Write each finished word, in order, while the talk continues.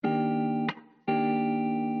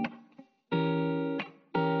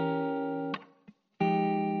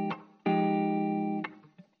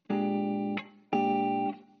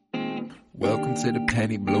Welcome to the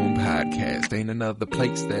Penny Bloom Podcast. Ain't another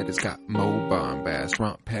place that has got more bombast.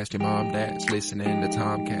 Romp past your mom, dad's listening to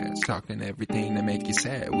Tomcats. Talking everything that make you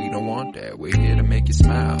sad. We don't want that. We're here to make you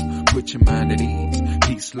smile. Put your mind at ease.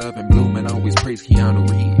 Peace, love, and bloom, and always praise Keanu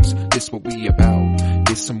Reeves. This what we about.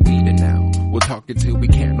 This some weeding now. We'll talk until we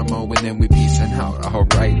can't no more, and then we peacing out.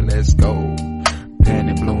 Alright, let's go.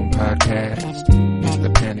 Penny Bloom Podcast. It's the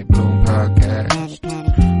Penny Bloom Podcast.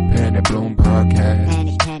 Penny Bloom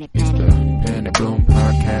Podcast. It's the Penny Bloom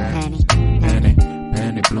Podcast.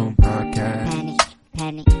 Penny Bloom Podcast.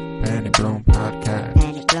 Penny Bloom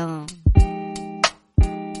Podcast.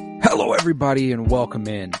 Hello everybody and welcome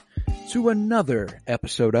in to another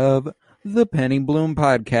episode of the Penny Bloom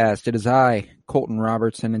Podcast. It is I, Colton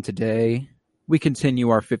Robertson, and today we continue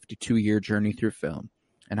our 52-year journey through film.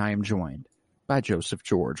 And I am joined by Joseph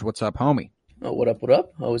George. What's up, homie? Oh, what up, what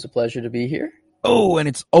up? Always a pleasure to be here. Oh, and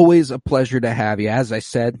it's always a pleasure to have you. As I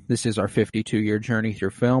said, this is our 52-year journey through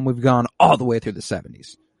film. We've gone all the way through the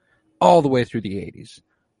 70s, all the way through the 80s,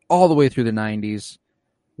 all the way through the 90s,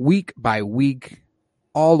 week by week,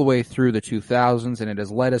 all the way through the 2000s, and it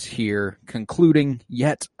has led us here, concluding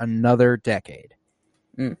yet another decade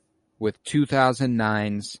with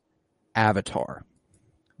 2009's Avatar,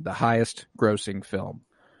 the highest grossing film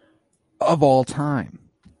of all time.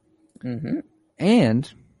 Mm-hmm.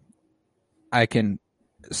 And I can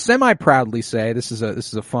semi-proudly say this is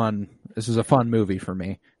a fun movie for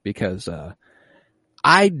me because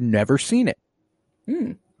I'd never seen it.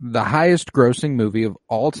 The highest grossing movie of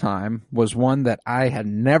all time was one that I had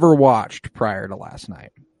never watched prior to last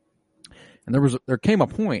night. And there came a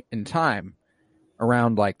point in time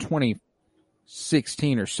around like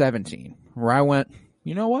 2016 or 17 where I went,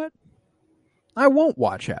 you know what? I won't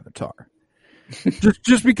watch Avatar.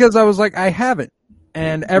 just because I was like, I haven't.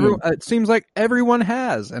 And it seems like everyone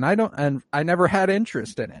has, and I never had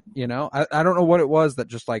interest in it. You know, I don't know what it was that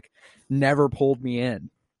just like never pulled me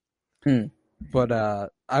in. But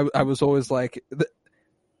I was always like,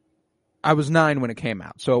 I was 9 when it came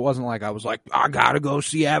out, so it wasn't like I was like, I gotta go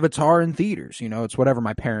see Avatar in theaters. You know, it's whatever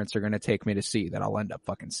my parents are gonna take me to see that I'll end up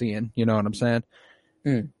fucking seeing. You know what I'm saying?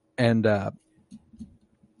 And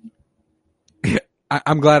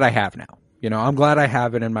I'm glad I have now. You know, I'm glad I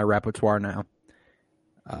have it in my repertoire now.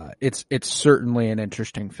 It's certainly an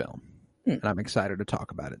interesting film, and I'm excited to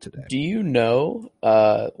talk about it today. Do you know,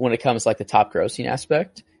 when it comes to like the top grossing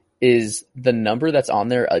aspect, is the number that's on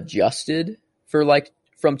there adjusted for like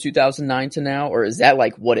from 2009 to now, or is that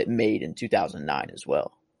like what it made in 2009 as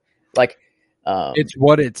well? Like, it's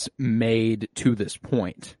what it's made to this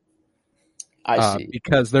point. I see.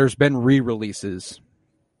 Because there's been re-releases.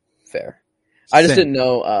 Fair. I just didn't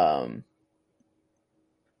know,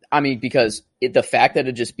 I mean, because the fact that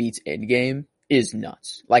it just beats Endgame is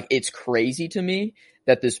nuts. Like, it's crazy to me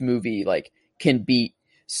that this movie like can beat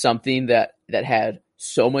something that had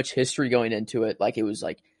so much history going into it. Like, it was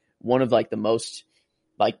like one of like the most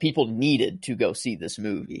like people needed to go see this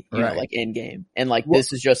movie. You know, like Endgame, and like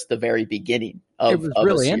this is just the very beginning of. It was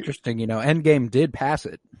really interesting. You know, Endgame did pass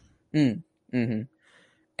it. Mm-hmm.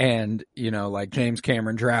 And you know, like James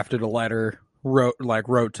Cameron drafted a letter, wrote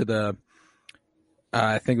to the.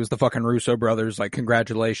 I think it was the fucking Russo brothers, like,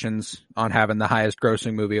 congratulations on having the highest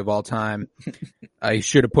grossing movie of all time. He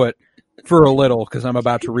should have put for a little, because I'm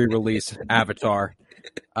about to re-release Avatar.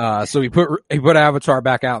 So he put Avatar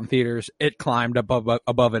back out in theaters. It climbed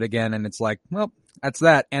above it again, and it's like, well, that's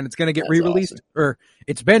that. And it's going to get re-released, awesome. Or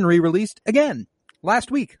it's been re-released again last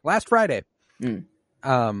Friday. And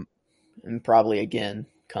probably again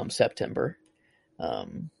come September.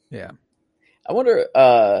 Yeah. I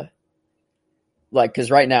wonder, like,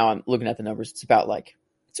 because right now I'm looking at the numbers, it's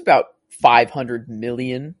about 500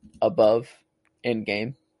 million above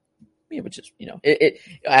Endgame, which is, you know,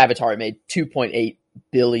 Avatar made $2.8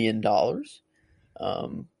 billion,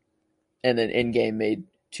 and then Endgame made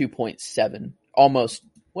 2.7, almost.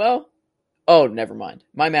 Well, oh, never mind,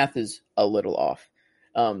 my math is a little off.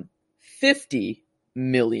 $50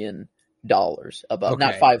 million above,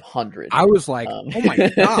 not 500. I was like, oh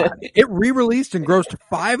my god, it re-released and grossed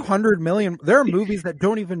 500 million. There are movies that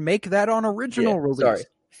don't even make that on original release. Sorry,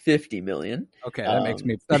 50 million. Okay, that makes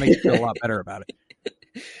me feel a lot better about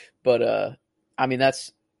it. But I mean,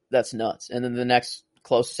 that's nuts. And then the next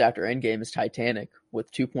closest after Endgame is Titanic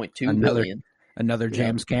with 2.2 billion. Another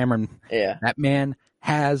James Cameron. Yeah, that man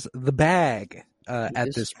has the bag.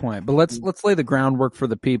 At this point, but let's lay the groundwork for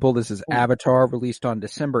the people. This is Avatar, released on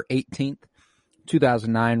December 18th,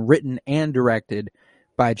 2009, written and directed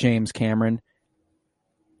by James Cameron.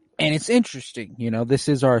 And it's interesting, you know, this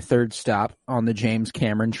is our third stop on the James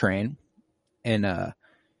Cameron train. And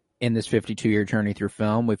in this 52-year journey through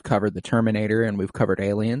film. We've covered the Terminator and we've covered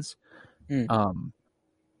Aliens.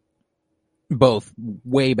 Both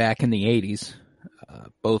way back in the 80s,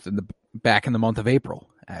 both back in the month of April,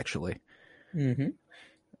 actually.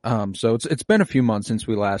 So it's been a few months since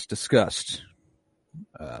we last discussed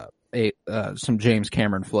some James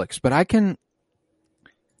Cameron flicks, but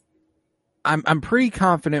I'm pretty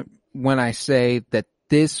confident when I say that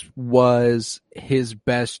this was his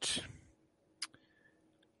best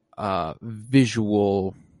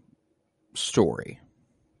visual story.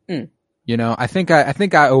 You know, I think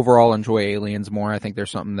I overall enjoy Aliens more. I think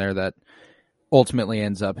there's something there that ultimately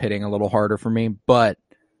ends up hitting a little harder for me, but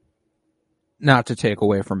not to take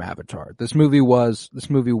away from Avatar. This movie was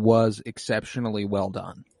exceptionally well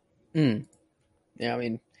done. Yeah, I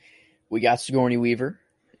mean, we got Sigourney Weaver,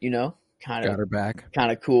 you know, got her back,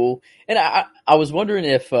 kind of cool. And I was wondering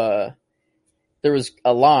if there was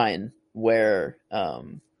a line where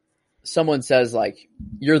someone says like,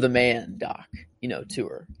 "You're the man, Doc," you know, to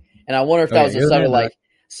her. And I wonder if that was a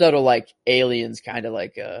subtle like Aliens kind of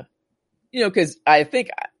like, you know, because I think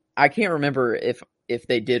I can't remember if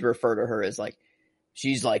they did refer to her as like,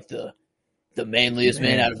 she's like the manliest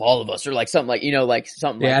man out of all of us, or like something like, you know, like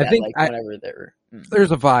something like that. I think like whenever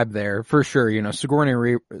there's a vibe there for sure. You know,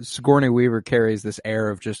 Sigourney Weaver carries this air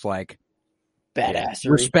of just like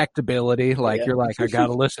badassery, respectability. Like you're like, I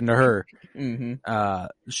gotta listen to her.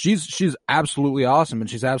 She's absolutely awesome, and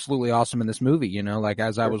she's absolutely awesome in this movie. You know, like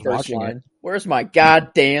as I was watching it, where's my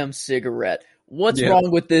goddamn cigarette? What's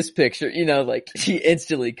wrong with this picture? You know, like she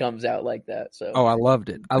instantly comes out like that. So I loved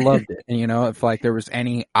it. And you know, if like there was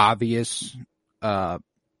any obvious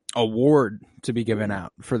award to be given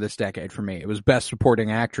out for this decade for me, it was Best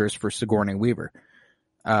Supporting Actress for Sigourney Weaver.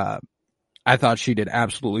 I thought she did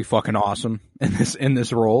absolutely fucking awesome in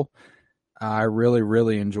this role. I really,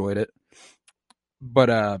 really enjoyed it.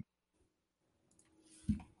 But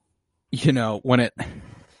you know,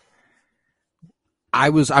 I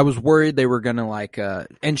was worried they were gonna like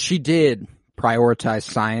and she did prioritize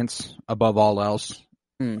science above all else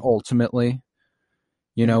ultimately.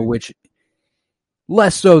 You know, which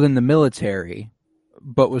less so than the military,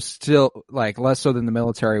 but was still like less so than the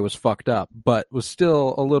military was fucked up, but was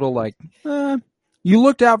still a little like you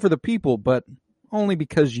looked out for the people, but only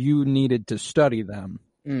because you needed to study them.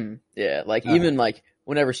 Yeah, like even like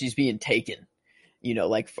whenever she's being taken, you know,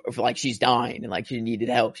 like like she's dying and like she needed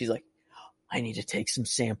help, she's like, I need to take some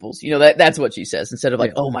samples. You know, that's what she says instead of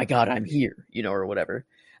like, oh my God, I'm here, you know, or whatever.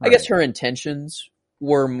 Right. I guess her intentions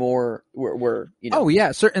were more, you know. Oh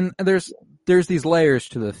yeah. Certain, there's these layers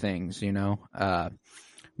to the things, you know.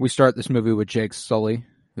 We start this movie with Jake Sully,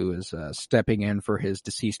 who is stepping in for his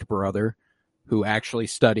deceased brother, who actually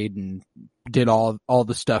studied and did all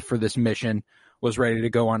the stuff for this mission, was ready to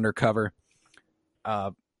go undercover.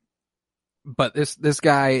 But this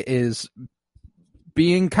guy is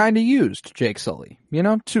being kind of used, Jake Sully, you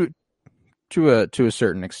know, to a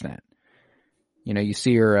certain extent. You know, you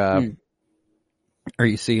see her, or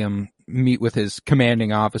you see him meet with his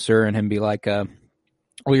commanding officer and him be like, well,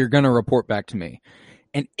 you're going to report back to me.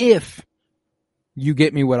 And if you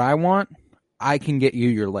get me what I want, I can get you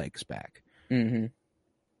your legs back.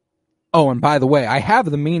 Oh, and by the way, I have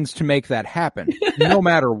the means to make that happen, no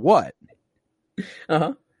matter what.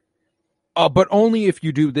 But only if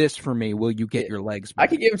you do this for me will you get your legs back. I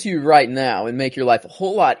could give it to you right now and make your life a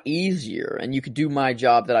whole lot easier, and you could do my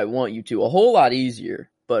job that I want you to a whole lot easier,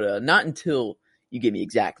 but not until you give me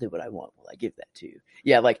exactly what I want will I give that to you.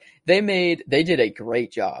 Yeah, like they did a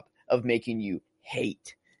great job of making you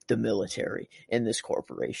hate the military and this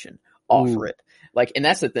corporation. Offer it. Like, and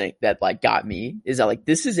that's the thing that like got me is that like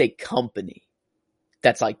this is a company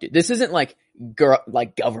that's like, dude, this isn't like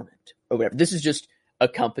government or whatever. This is just a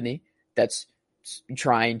company that's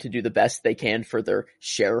trying to do the best they can for their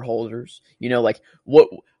shareholders. You know, like what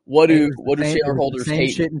do shareholders hate? Same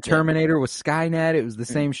shit in Terminator with Skynet. It was the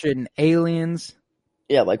same shit in Aliens.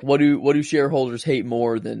 Yeah, like what do shareholders hate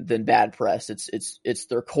more than bad press? It's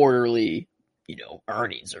their quarterly, you know,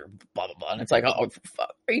 earnings or blah blah blah. And it's like, oh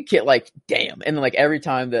fuck, you can't, like, damn. And then like every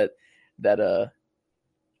time that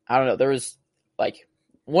I don't know, there was like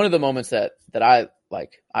one of the moments that I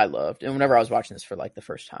loved, and whenever I was watching this for like the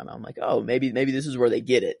first time, I'm like, oh, maybe this is where they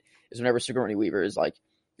get it, is whenever Sigourney Weaver is like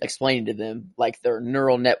explaining to them like their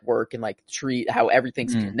neural network and like how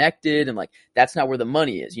everything's connected, and like that's not where the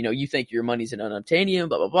money is. You know, you think your money's in unobtainium,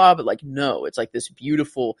 blah blah blah, but like no, it's like this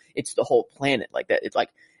beautiful, it's the whole planet, like that. It's like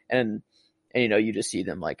and you know, you just see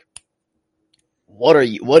them like, what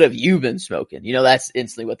have you been smoking? You know, that's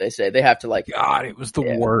instantly what they say. They have to like, God, it was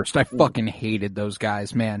the worst. I fucking hated those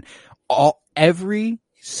guys, man. Every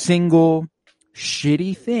single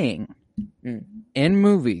shitty thing Mm. in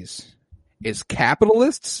movies is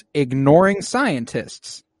capitalists ignoring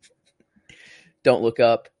scientists. Don't Look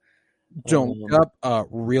Up. Don't look up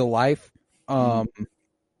real life. Jurassic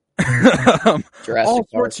all Park.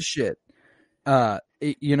 sorts of shit.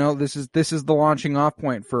 This is the launching off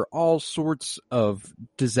point for all sorts of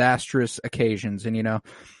disastrous occasions. And,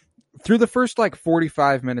 through the first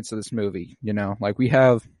 45 minutes of this movie, we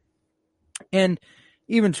have, and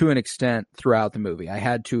even to an extent throughout the movie, I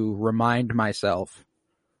had to remind myself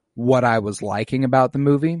what I was liking about the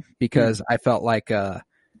movie, because I felt like,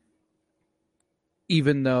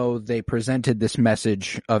 even though they presented this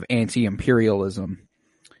message of anti-imperialism,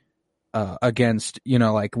 against,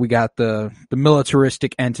 we got the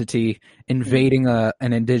militaristic entity invading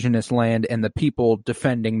an indigenous land and the people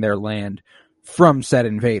defending their land from said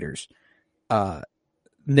invaders.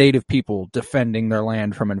 Native people defending their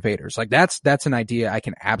land from invaders. That's an idea I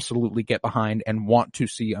can absolutely get behind and want to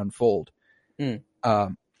see unfold.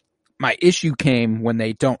 My issue came when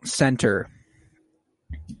they don't center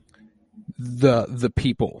the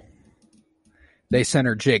people. They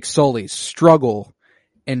center Jake Sully's struggle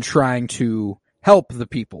in trying to help the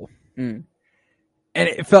people. And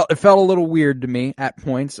it felt a little weird to me at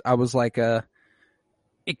points. I was like,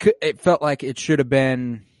 it felt like it should have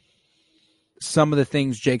been some of the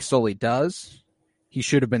things Jake Sully does. He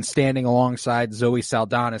should have been standing alongside Zoe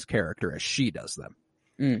Saldana's character as she does them.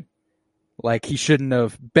 He shouldn't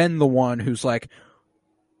have been the one who's like,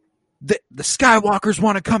 the Skywalkers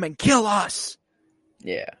want to come and kill us.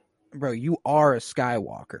 Yeah. Bro, you are a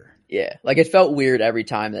Skywalker. Yeah. It felt weird every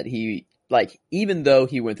time that he, even though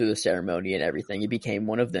he went through the ceremony and everything, he became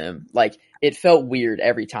one of them. It felt weird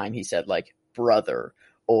every time he said, brother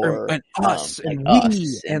or and us and us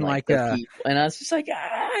we and the people. And I was just I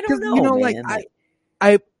don't know, man.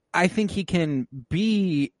 I think he can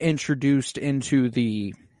be introduced into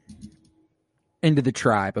the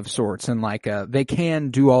tribe of sorts, and they can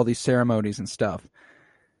do all these ceremonies and stuff.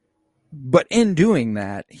 But in doing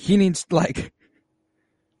that, he needs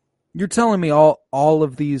you're telling me all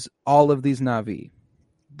of these Na'vi,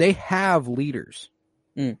 they have leaders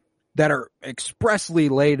that are expressly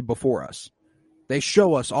laid before us. They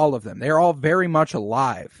show us all of them. They're all very much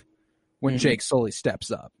alive when Jake Sully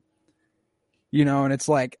steps up. And it's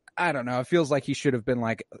I don't know. It feels like he should have been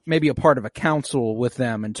maybe a part of a council with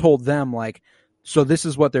them and told them so this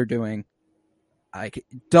is what they're doing.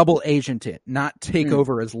 Double agent it, not take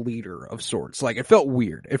over as leader of sorts. It felt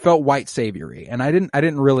weird. It felt white saviory, and I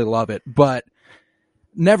didn't really love it. But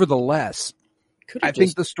nevertheless, I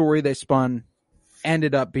think the story they spun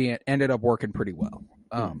ended up working pretty well.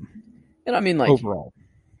 And I mean, overall,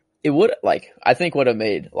 it would I think would have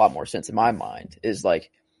made a lot more sense in my mind is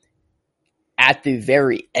at the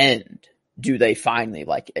very end, do they finally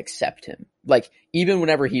accept him? Even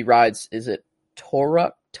whenever he rides, is it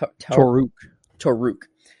Toruk?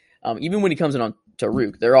 Even when he comes in on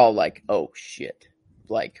Toruk, they're all oh shit.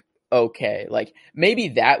 Okay. Maybe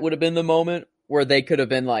that would have been the moment where they could have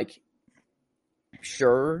been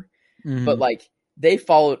sure. But they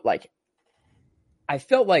followed I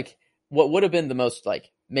felt what would have been the most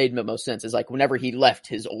made the most sense is whenever he left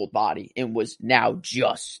his old body and was now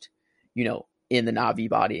just, in the Na'vi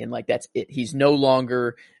body, and that's it. He's no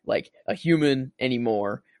longer a human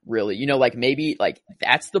anymore, really. Maybe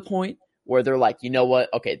that's the point where they're you know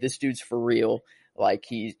what? Okay, this dude's for real.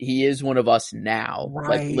 He is one of us now,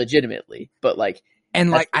 right. Legitimately. But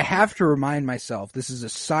I have to remind myself, this is a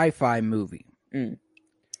sci-fi movie.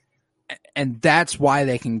 And that's why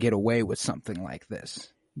they can get away with something like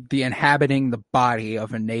this. The inhabiting the body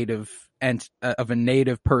of a native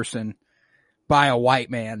person by a white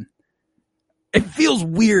man. It feels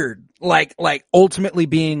weird. Ultimately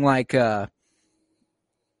being I got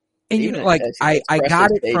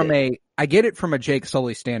it from a Jake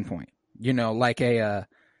Sully standpoint.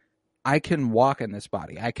 I can walk in this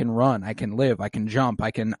body. I can run. I can live. I can jump.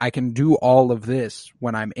 I can do all of this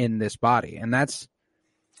when I'm in this body. And that's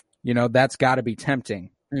got to be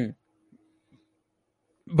tempting.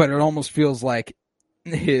 But it almost feels like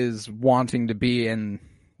his wanting to be in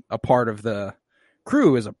a part of the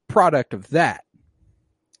crew is a product of that.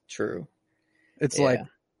 True. It's and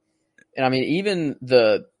I mean, even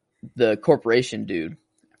the corporation dude,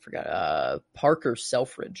 I forgot, Parker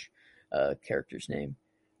Selfridge, character's name.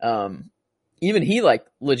 Even he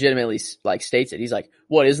legitimately states it. He's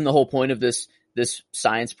what, isn't the whole point of this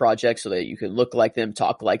science project so that you can look like them,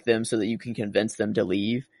 talk like them, so that you can convince them to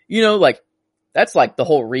leave? That's the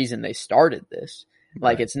whole reason they started this.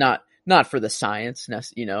 Right. It's not for the science,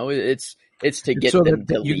 it's to get so them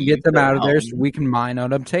that to you leave. Can get them out of there so we can mine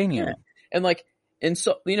unobtainium. Yeah. And And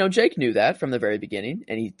so, Jake knew that from the very beginning,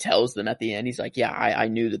 and he tells them at the end, he's like, yeah, I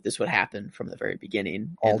knew that this would happen from the very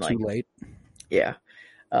beginning. All and too late. Yeah.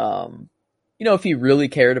 If he really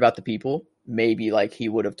cared about the people, maybe like he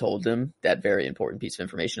would have told them that very important piece of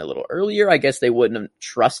information a little earlier. I guess they wouldn't have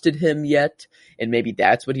trusted him yet, and maybe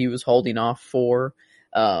that's what he was holding off for.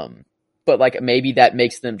 But like maybe that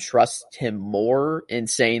makes them trust him more in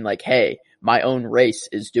saying like, hey, my own race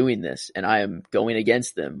is doing this and I am going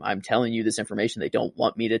against them. I'm telling you this information they don't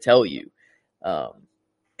want me to tell you. And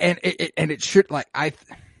it should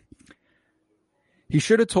he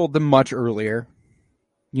should have told them much earlier.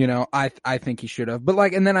 I think he should have. But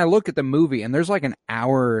like, and then I look at the movie and there's like an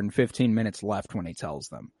hour and 15 minutes left when he tells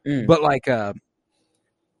them. But like,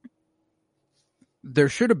 there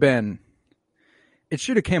should have been, it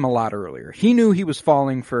should have came a lot earlier. He knew he was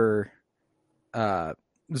falling for,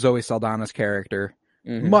 Zoe Saldana's character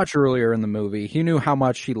much earlier in the movie. He knew how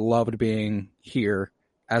much he loved being here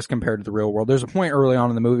as compared to the real world. There's a point early on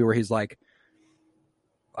in the movie where he's like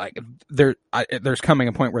there's coming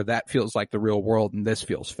a point where that feels like the real world and this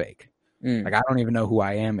feels fake. Like I don't even know who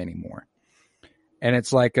I am anymore. And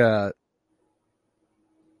it's like it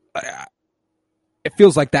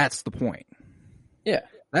feels like that's the point. Yeah.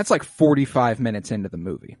 That's like 45 minutes into the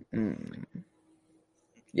movie.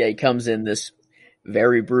 Yeah, he comes in this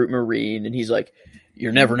very brute Marine, and he's like,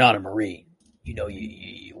 "You're never not a Marine.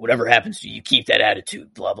 You whatever happens to you, you keep that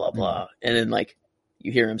attitude, blah, blah, blah." And then like,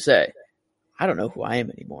 you hear him say, I don't know who I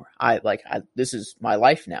am anymore. This is my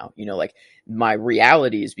life now. Like my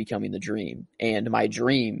reality is becoming the dream and my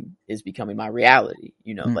dream is becoming my reality,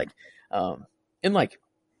 and like, I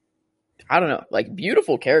don't know, like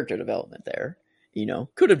beautiful character development there,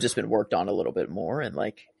 could have just been worked on a little bit more and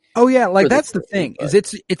like, oh yeah, like that's the thing is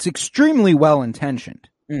it's extremely well intentioned.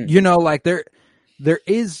 Like there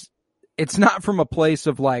is, it's not from a place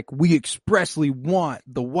of like, we expressly want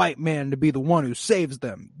the white man to be the one who saves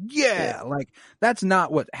them. Yeah. Like that's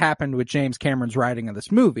not what happened with James Cameron's writing of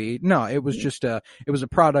this movie. No, it was just it was a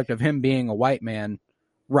product of him being a white man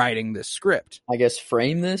writing this script. I guess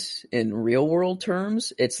frame this in real world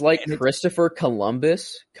terms. It's like Christopher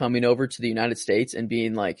Columbus coming over to the United States and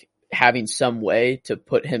being like, having some way to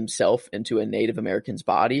put himself into a Native American's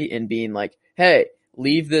body and being like, hey,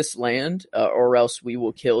 leave this land or else we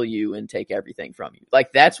will kill you and take everything from you.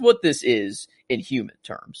 Like that's what this is in human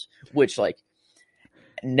terms, which like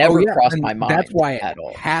never crossed my mind. That's why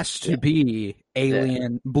it has to be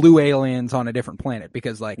blue aliens on a different planet,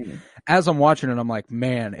 because like as I'm watching it, I'm like,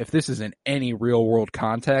 man, if this is in any real world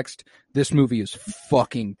context, this movie is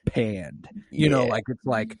fucking panned. Like it's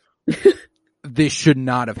like this should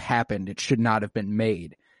not have happened. It should not have been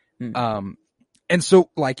made. And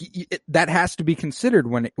so like that has to be considered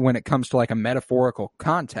when it comes to like a metaphorical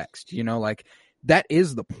context, like that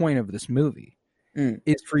is the point of this movie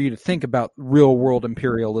is for you to think about real world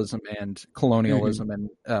imperialism and colonialism and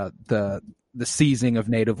the seizing of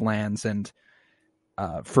native lands and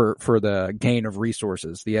for the gain of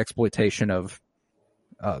resources, the exploitation of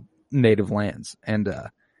native lands. And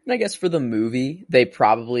I guess for the movie, they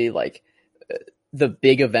probably like the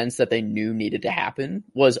big events that they knew needed to happen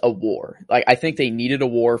was a war. Like, I think they needed a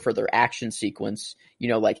war for their action sequence,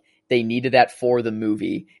 like they needed that for the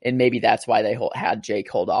movie. And maybe that's why they had Jake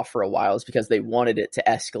hold off for a while, is because they wanted it to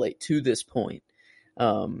escalate to this point.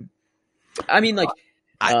 I mean, like,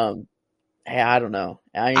 I don't know.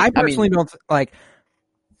 I personally don't like,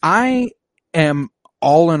 I am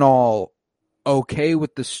all in all okay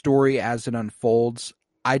with the story as it unfolds.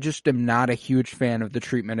 I just am not a huge fan of the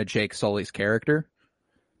treatment of Jake Sully's character.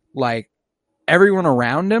 Like everyone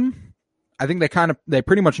around him, I think they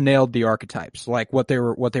pretty much nailed the archetypes, like what they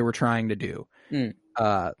were trying to do.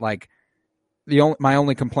 Like my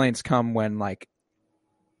only complaints come when like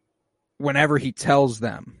whenever he tells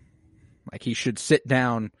them like he should sit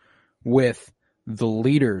down with the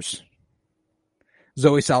leaders,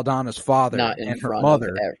 Zoe Saldana's father and her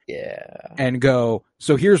mother, and go,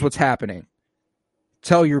 so here's what's happening.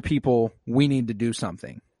 Tell your people we need to do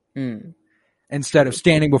something. Instead of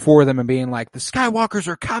standing before them and being like, the Skywalkers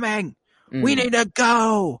are coming. We need to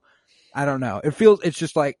go. I don't know. It's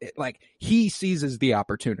just like he seizes the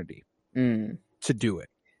opportunity to do it.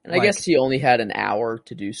 And I guess he only had an hour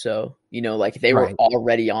to do so. Like they were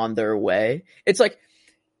already on their way. It's like,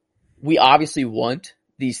 we obviously want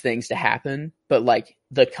these things to happen, but like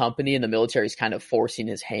the company and the military is kind of forcing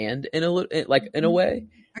his hand in a way.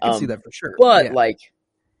 I can see that for sure. But like,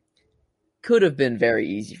 could have been very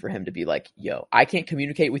easy for him to be like, yo, I can't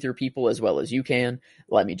communicate with your people as well as you can.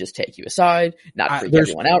 Let me just take you aside, not freak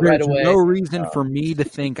everyone out right away. There's no reason for me to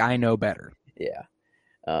think I know better. Yeah.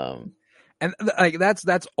 And like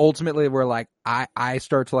that's ultimately where like I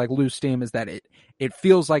start to like lose steam, is that it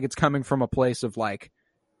feels like it's coming from a place of like,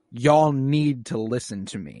 y'all need to listen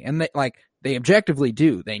to me. And they objectively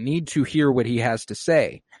do. They need to hear what he has to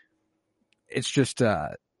say. It's just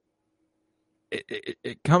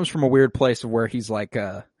it comes from a weird place of where he's like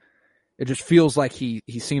it just feels like he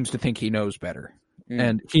seems to think he knows better.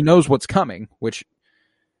 And he knows what's coming, which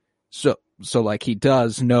so like he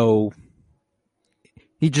does know.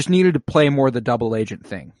 He just needed to play more the double agent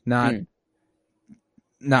thing, not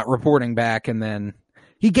reporting back, and then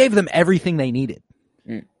he gave them everything they needed.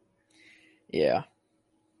 Yeah.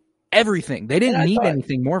 Everything. They didn't need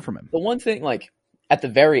anything more from him. The one thing, like, at the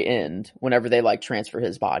very end, whenever they like transfer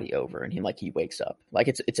his body over and he wakes up, like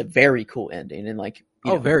it's a very cool ending, and like,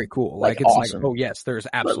 you know, very cool. Like it's awesome. Like, oh yes, there's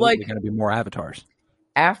absolutely going to be more avatars.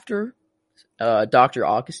 After Dr.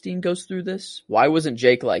 Augustine goes through this, why wasn't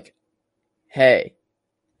Jake like, hey,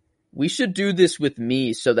 we should do this with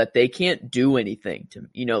me so that they can't do anything to me?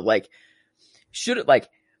 You know, like, should it, like,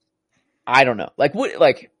 I don't know. Like, what,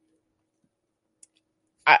 like,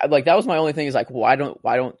 like that was my only thing, is like, why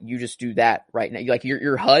don't you just do that right now? Like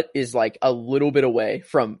your hut is like a little bit away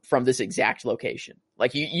from this exact location.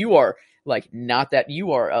 Like you are like not that,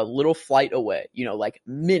 you are a little flight away, you know, like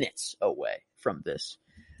minutes away from this.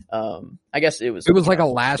 I guess it was like a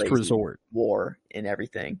last resort war and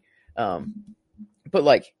everything. But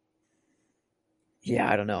like, yeah,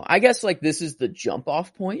 I don't know. I guess like this is the jump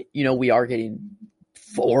off point. You know, we are getting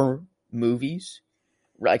 4 movies,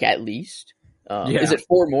 like at least. Is it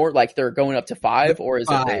 4 more? Like they're going up to 5, or is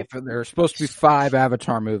 5. it? There's supposed to be 5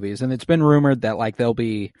 Avatar movies, and it's been rumored that like they'll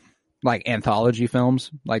be like anthology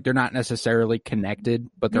films. Like they're not necessarily connected,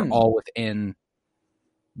 but they're all within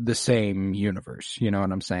the same universe. You know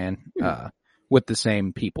what I'm saying? With the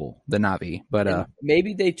same people, the Na'vi. But and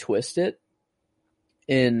maybe they twist it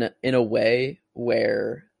in a way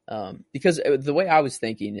where, because the way I was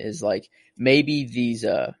thinking is like maybe these,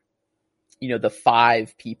 you know, the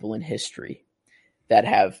 5 people in history that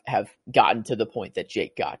have gotten to the point that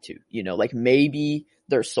Jake got to, you know, like maybe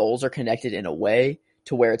their souls are connected in a way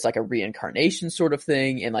to where it's like a reincarnation sort of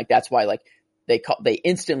thing. And like, that's why like they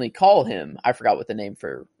instantly call him, I forgot what the name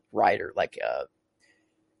for Ryder, like,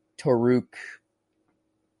 Toruk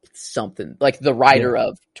something, like the writer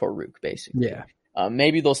of Toruk, basically. Yeah.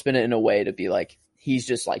 Maybe they'll spin it in a way to be like, he's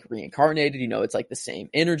just like reincarnated, you know, it's like the same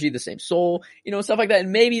energy, the same soul, you know, stuff like that.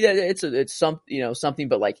 And maybe that it's some, you know, something,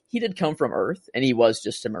 but like he did come from Earth and he was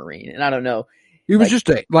just a Marine. And I don't know. He was just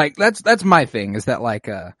that's my thing, is that like,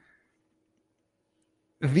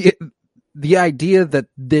 the idea that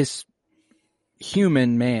this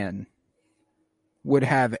human man would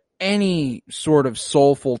have any sort of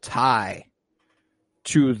soulful tie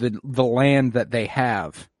to the land that they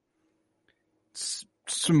have,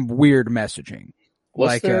 some weird messaging.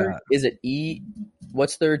 What's is it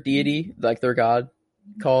what's their deity, like their god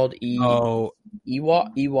called? Iwa?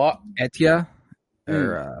 Etia?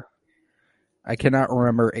 Or, I cannot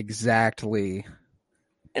remember exactly.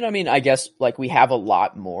 And I mean, I guess like we have a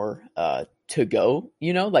lot more to go,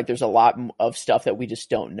 you know, like there's a lot of stuff that we just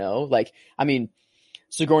don't know. Like, I mean,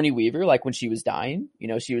 Sigourney Weaver, like when she was dying, you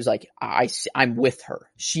know, she was like, I'm with her.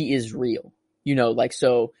 She is real, you know, like,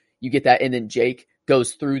 so you get that. And then Jake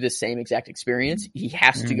goes through the same exact experience. He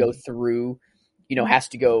has to go through, you know, has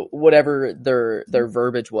to go, whatever their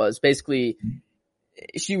verbiage was. Basically,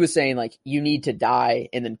 she was saying like, you need to die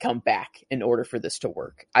and then come back in order for this to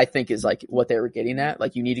work, I think is like what they were getting at.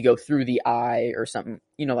 Like you need to go through the eye or something,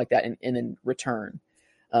 you know, like that, and then return.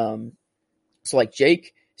 So like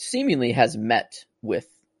Jake seemingly has met with,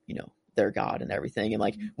 you know, their god and everything. And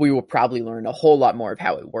like, we will probably learn a whole lot more of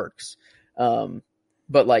how it works.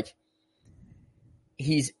 But like,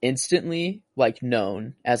 he's instantly like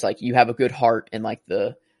known as like, you have a good heart, and like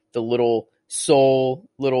the little soul,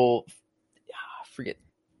 I forget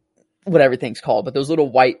what everything's called, but those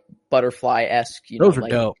little white butterfly-esque, you know, those are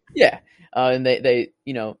like, dope. Yeah. And they,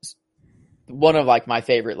 you know, one of like my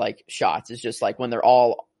favorite like shots is just like when they're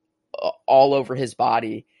all over his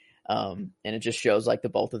body. And it just shows like the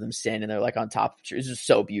both of them standing there like on top of trees. It's just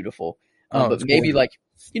so beautiful. But maybe like,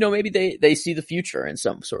 you know, maybe they see the future in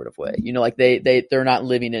some sort of way, you know, like they're not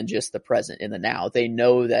living in just the present, in the now. They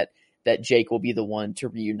know that Jake will be the one to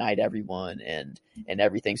reunite everyone and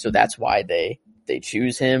everything. So that's why they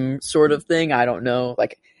choose him, sort of thing. I don't know.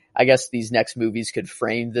 Like, I guess these next movies could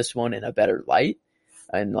frame this one in a better light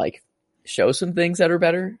and like show some things that are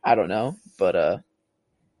better. I don't know. But,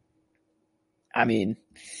 I mean,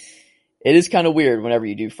 it is kind of weird whenever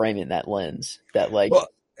you do frame it in that lens that like, well,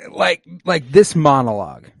 like this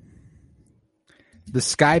monologue. The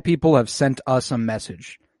Sky people have sent us a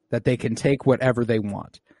message. that they can take whatever they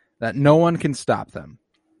want, that no one can stop them.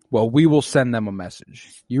 Well, we will send them a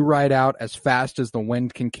message. You ride out as fast as the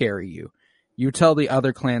wind can carry you. You tell the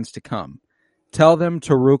other clans to come. Tell them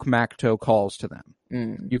Taruk Makto calls to them.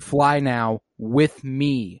 You fly now with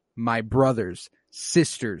me, my brothers,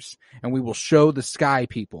 sisters, and we will show the sky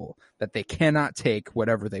people that they cannot take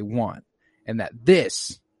whatever they want, and that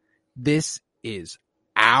this is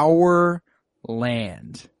our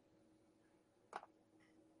land.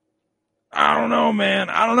 I don't know, man.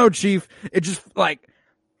 I don't know, Chief. It just, like,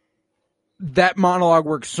 that monologue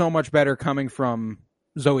works so much better coming from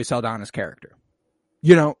Zoe Saldana's character.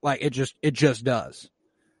 You know, like, it just does.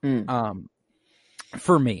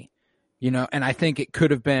 For me, you know, and I think it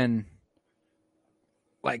could have been,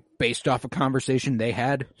 like, based off a conversation they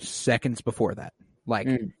had seconds before that. Like,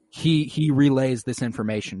 he relays this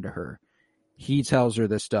information to her. He tells her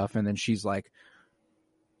this stuff, and then she's like,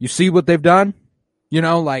 you see what they've done? You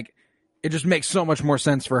know, like, it just makes so much more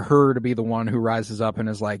sense for her to be the one who rises up and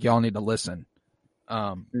is like, y'all need to listen.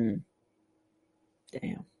 Damn.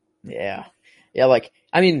 Yeah. Yeah, like,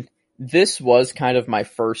 I mean, this was kind of my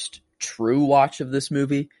first true watch of this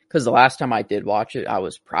movie, because the last time I did watch it, I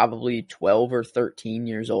was probably 12 or 13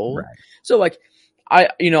 years old. Right. So, like,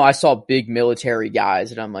 I saw big military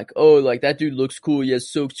guys, and I'm like, oh, like, that dude looks cool. He has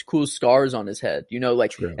so cool scars on his head, you know,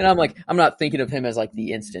 like, and I'm like, I'm not thinking of him as, like,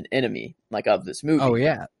 the instant enemy, like, of this movie. Oh,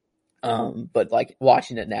 yeah. But, like,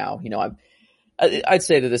 watching it now, you know, I'd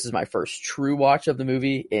say that this is my first true watch of the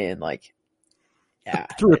movie, and, like, yeah.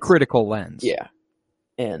 Through a critical lens. Yeah.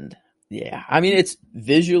 And, yeah, I mean, it's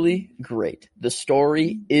visually great. The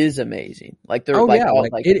story is amazing. Like, they're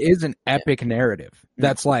it is an epic narrative.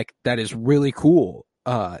 That's like, that is really cool.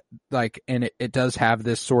 Like, and it does have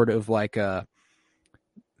this sort of like a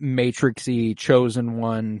Matrixy chosen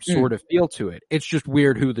one sort of feel to it. It's just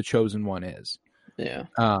weird who the chosen one is. Yeah.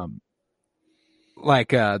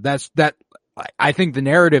 I think the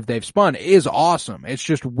narrative they've spun is awesome. It's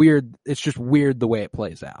just weird. It's just weird the way it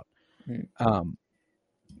plays out. I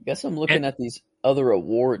guess I'm looking at these other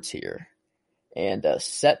awards here, and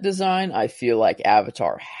set design. I feel like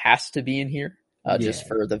Avatar has to be in here, just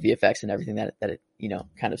for the VFX and everything that it, you know,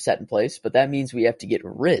 kind of set in place. But that means we have to get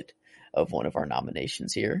rid of one of our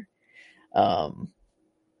nominations here. I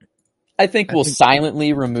think we'll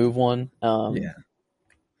silently remove one.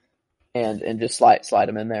 And just slide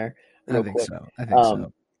them in there. I think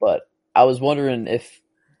so. But I was wondering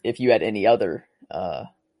if you had any other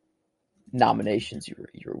nominations you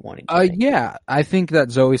were wanting to make. Yeah, I think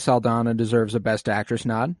that Zoe Saldana deserves a Best Actress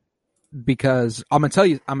nod, because I'm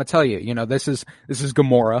gonna tell you, you know, this is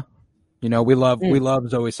Gamora. You know, we love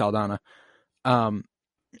Zoe Saldana.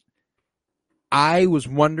 I was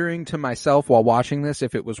wondering to myself while watching this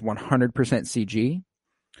if it was 100% CG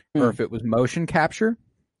or if it was motion capture.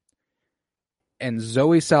 And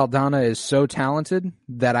Zoe Saldana is so talented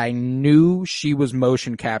that I knew she was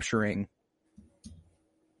motion capturing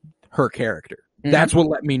her character. That's what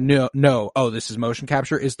let me know, oh, this is motion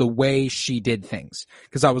capture, is the way she did things.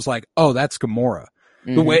 Because I was like, oh, that's Gamora.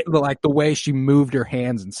 The way she moved her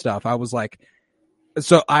hands and stuff. I was like,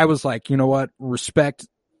 you know what? Respect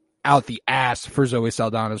out the ass for Zoe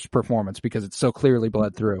Saldana's performance, because it's so clearly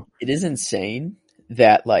bled through. It is insane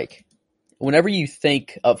that, like, whenever you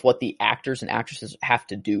think of what the actors and actresses have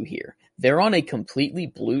to do here, they're on a completely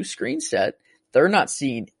blue screen set. They're not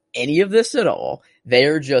seeing any of this at all.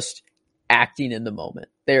 They're just acting in the moment.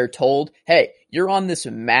 They're told, hey, you're on this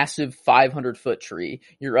massive 500-foot tree.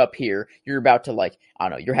 You're up here. You're about to, like, I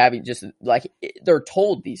don't know, you're having just, like, they're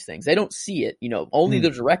told these things. They don't see it. You know, only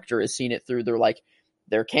the director has seen it through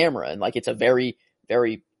their camera. And, like, it's a very,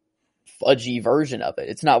 very fudgy version of it.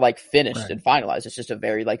 It's not, like, finished and finalized. It's just a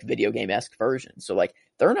very, like, video game-esque version. So, like,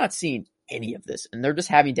 they're not seeing any of this, and they're just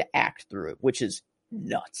having to act through it, which is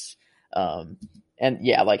nuts. And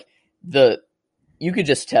yeah, like, you could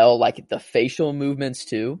just tell, like, the facial movements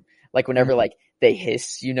too. Like, whenever, like, they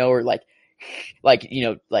hiss, you know, or like, you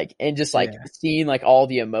know, like, and just, like, seeing, like, all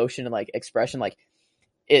the emotion and, like, expression, like,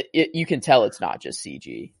 it you can tell it's not just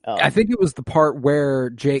CG. I think it was the part where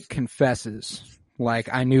Jake confesses, like,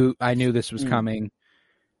 I knew this was coming,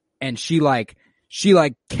 and she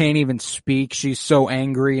can't even speak. She's so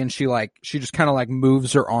angry, and she just kind of, like,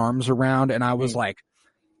 moves her arms around, and I was like,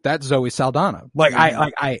 that's Zoe Saldana. Like,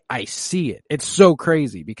 I see it. It's so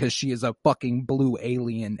crazy because she is a fucking blue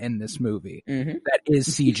alien in this movie that is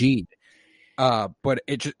CG'd. But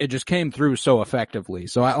it just came through so effectively.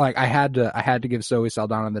 So I had to give Zoe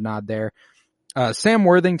Saldana the nod there. Sam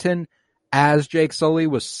Worthington as Jake Sully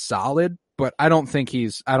was solid, but I don't think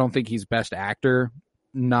he's Best Actor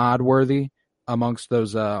nod worthy amongst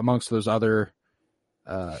those other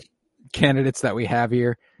candidates that we have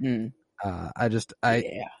here. Mm.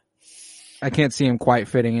 I can't see him quite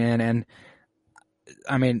fitting in. And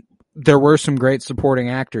I mean, there were some great supporting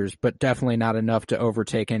actors, but definitely not enough to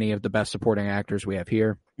overtake any of the best supporting actors we have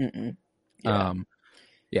here.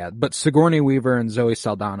 But Sigourney Weaver and Zoe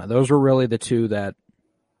Saldana, those were really the two that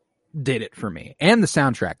did it for me. And the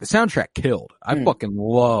soundtrack killed. I fucking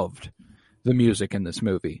loved the music in this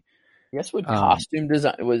movie. I guess what costume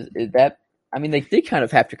design is that? I mean, they did kind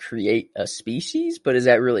of have to create a species, but is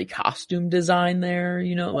that really costume design there?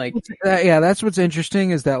 You know, like that's what's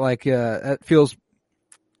interesting is that like it feels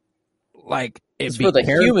like for the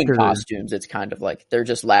human costumes. It's kind of like they're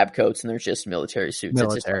just lab coats and they're just military suits.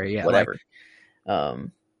 It's just like, whatever.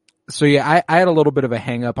 So yeah, I had a little bit of a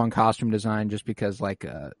hang up on costume design just because like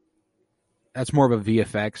that's more of a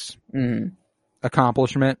VFX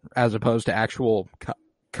accomplishment as opposed to actual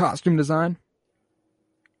costume design.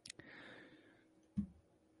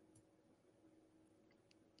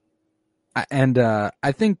 And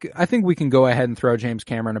I think we can go ahead and throw James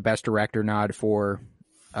Cameron a Best Director nod for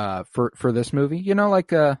this movie. You know, like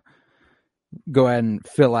go ahead and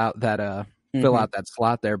fill out that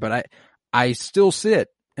slot there. But I still sit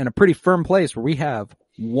in a pretty firm place where we have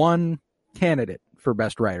one candidate for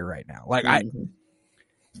Best Writer right now. Like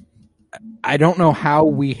I don't know how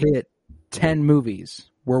we hit 10 movies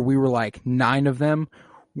where we were like 9 of them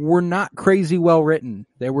were not crazy well written.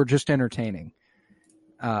 They were just entertaining.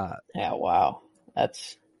 Wow. I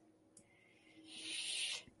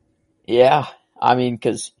mean,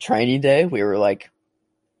 because Training Day, we were like,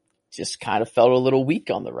 just kind of felt a little weak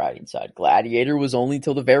on the writing side. Gladiator was only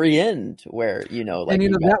till the very end, where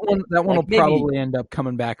that one will probably end up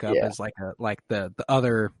coming back up as like the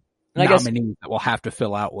other nominees that we'll have to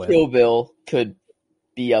fill out with. Kill Bill could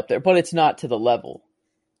be up there, but it's not to the level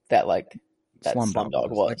that Slumdog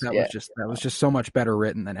was. Like that was just so much better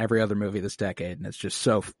written than every other movie this decade, and it's just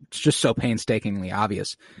so painstakingly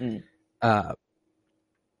obvious.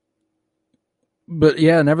 But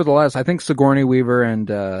yeah, nevertheless, I think Sigourney Weaver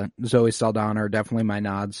and Zoe Saldana are definitely my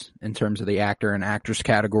nods in terms of the actor and actress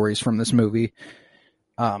categories from this movie.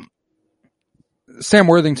 Sam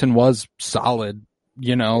Worthington was solid,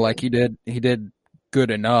 you know, like he did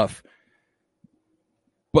good enough.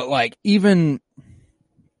 But like even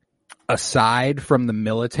aside from the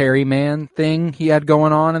military man thing he had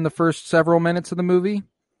going on in the first several minutes of the movie,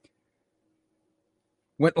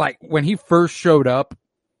 when he first showed up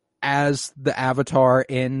as the Avatar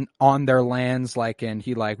on their lands, like, and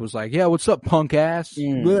he like was like, "Yeah, what's up, punk ass?"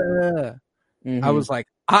 I was like,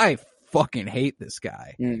 I fucking hate this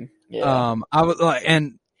guy. I was like,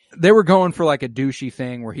 and they were going for like a douchey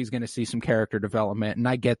thing where he's going to see some character development, and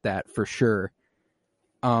I get that for sure.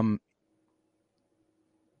 But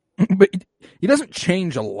he doesn't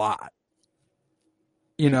change a lot.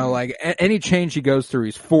 You know, like any change he goes through,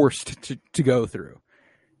 he's forced to go through.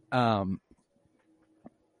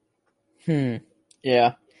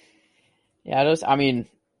 Yeah. I mean,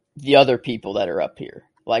 the other people that are up here,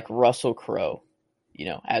 like Russell Crowe, you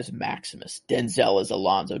know, as Maximus, Denzel as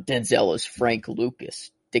Alonzo, Denzel as Frank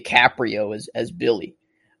Lucas, DiCaprio as Billy,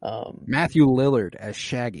 Matthew Lillard as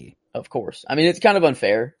Shaggy. Of course. I mean, it's kind of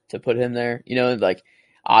unfair to put him there, you know, like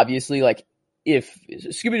obviously, like if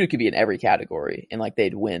Scooby-Doo could be in every category and like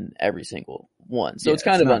they'd win every single one. So it's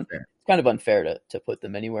kind of unfair. It's kind of unfair to put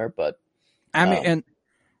them anywhere, but I mean, and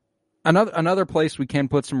another place we can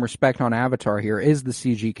put some respect on Avatar here is the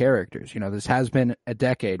CG characters. You know, this has been a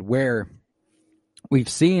decade where we've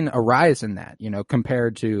seen a rise in that, you know,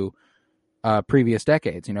 compared to previous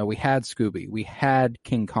decades. You know, we had Scooby, we had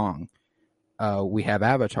King Kong, we have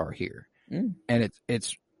Avatar here. And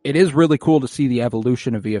it is really cool to see the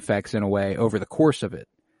evolution of VFX in a way over the course of it.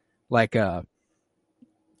 Like,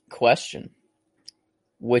 question.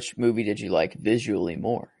 Which movie did you like visually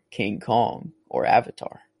more, King Kong or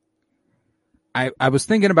Avatar? I was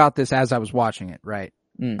thinking about this as I was watching it, right?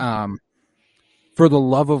 For the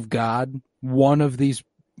love of God, one of these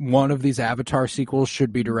Avatar sequels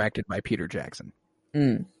should be directed by Peter Jackson.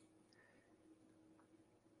 And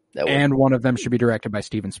one of them should be directed by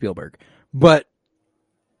Steven Spielberg. But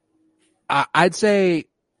I'd say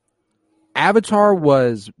Avatar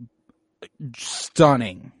was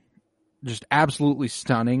stunning. Just absolutely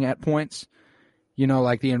stunning at points. You know,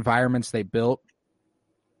 like the environments they built.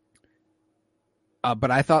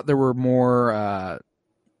 But I thought there were more,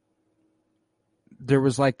 there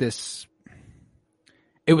was like this,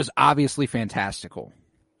 it was obviously fantastical.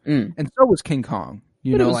 And so was King Kong.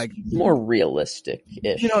 You know, like more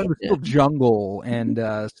realistic-ish. You know, it was still jungle and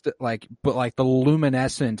but like the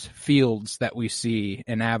luminescent fields that we see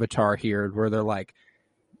in Avatar here, where they're like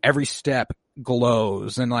every step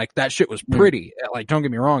glows and like that shit was pretty. Like, don't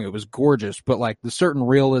get me wrong, it was gorgeous, but like the certain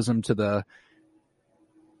realism to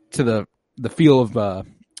the feel of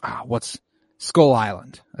what's Skull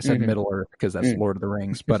Island. I said Middle Earth because that's Lord of the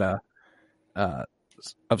Rings, but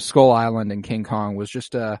of Skull Island and King Kong was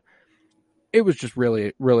just it was just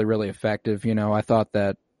really, really, really effective. You know, I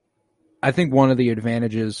think one of the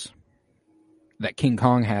advantages that King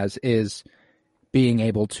Kong has is being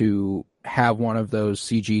able to have one of those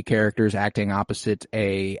CG characters acting opposite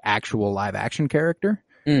a actual live action character,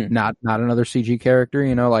 not another CG character.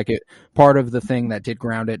 You know, like part of the thing that did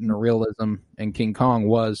ground it in a realism in King Kong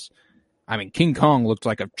was, I mean, King Kong looked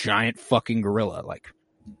like a giant fucking gorilla. Like,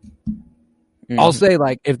 I'll say,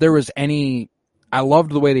 like, if there was I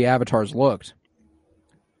loved the way the avatars looked.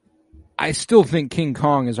 I still think King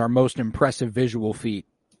Kong is our most impressive visual feat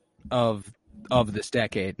of this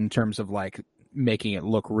decade in terms of like making it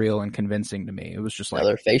look real and convincing to me. It was just like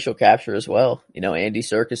another facial capture as well. You know, Andy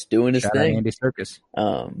Serkis doing his thing. Andy Serkis.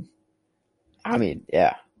 I mean,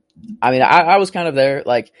 yeah. I mean, I was kind of there.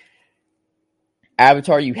 Like,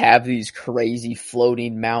 Avatar, you have these crazy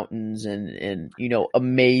floating mountains and you know,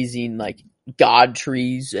 amazing like god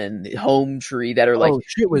trees and home tree that are like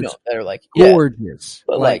that are like gorgeous.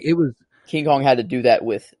 But like it was King Kong had to do that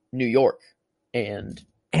with New York and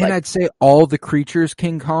like, I'd say all the creatures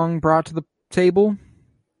King Kong brought to the table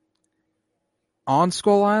on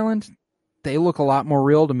Skull Island, they look a lot more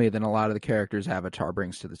real to me than a lot of the characters Avatar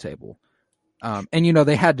brings to the table. And you know,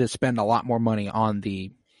 they had to spend a lot more money on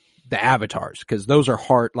the avatars because those are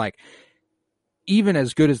hard. Like, even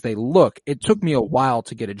as good as they look, it took me a while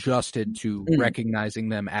to get adjusted to recognizing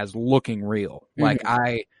them as looking real. Like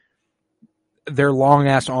their long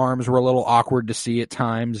ass arms were a little awkward to see at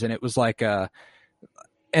times, and it was like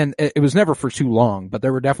and it was never for too long, but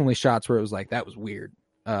there were definitely shots where it was like, that was weird.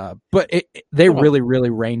 But they really, really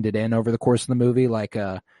reined it in over the course of the movie. Like,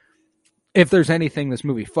 if there's anything this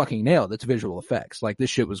movie fucking nailed, it's visual effects. Like, this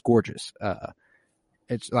shit was gorgeous.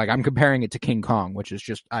 It's like, I'm comparing it to King Kong, which is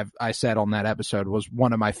just, I said on that episode, was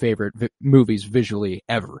one of my favorite movies visually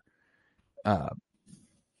ever.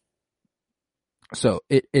 So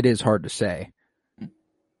it is hard to say.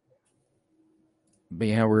 But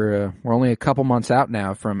yeah, we're only a couple months out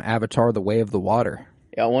now from Avatar: The Way of the Water.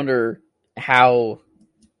 Yeah, I wonder how,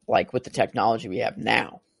 like, with the technology we have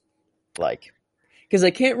now, like, because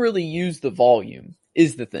they can't really use the volume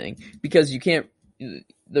is the thing, because you can't.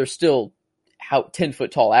 There's still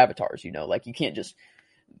 10-foot tall avatars, you know, like you can't just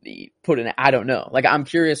put in. I don't know. Like, I'm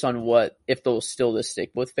curious on if they'll still just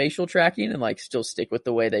stick with facial tracking and like still stick with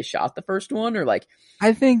the way they shot the first one, or like.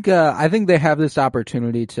 I think they have this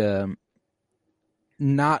opportunity to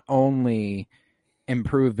not only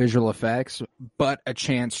improve visual effects, but a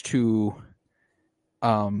chance to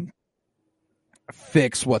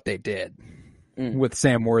fix what they did with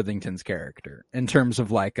Sam Worthington's character in terms of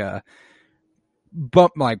like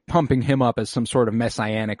pumping him up as some sort of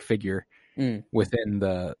messianic figure within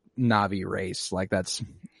the Na'vi race. Like, that's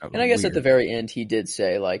and I guess at the very end he did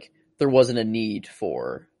say like there wasn't a need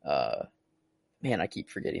for man, I keep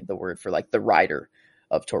forgetting the word for like the rider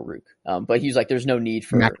of Toruk. But he's like, there's no need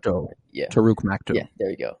for Makto. Yeah. Toruk Makto. Yeah, there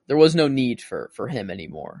you go. There was no need for him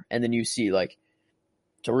anymore. And then you see like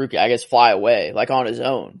Toruk, I guess, fly away like on his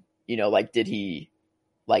own. You know, like, did he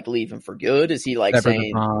like leave him for good? Is he like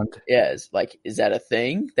saying, yeah, is that a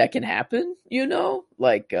thing that can happen? You know,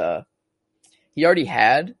 like he already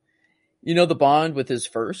had, you know, the bond with his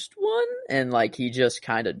first one, and like he just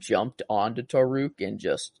kind of jumped onto Toruk and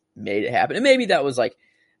just made it happen. And maybe that was like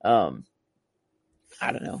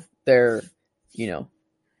I don't know, they're, you know,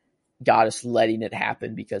 goddess letting it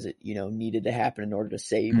happen because it, you know, needed to happen in order to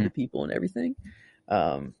save the people and everything.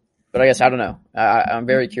 But I guess, I don't know. I'm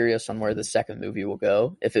very curious on where the second movie will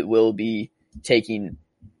go. If it will be taking,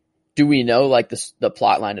 do we know like the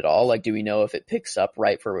plot line at all? Like, do we know if it picks up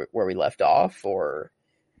right for where we left off, or?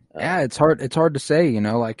 Yeah, it's hard to say, you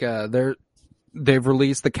know, like, they've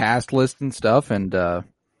released the cast list and stuff, and,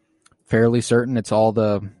 fairly certain it's all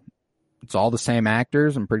the same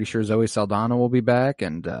actors. I'm pretty sure Zoe Saldana will be back,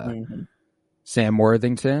 and Sam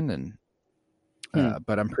Worthington, and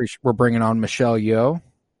but I'm pretty sure we're bringing on Michelle Yeoh,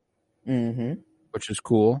 which is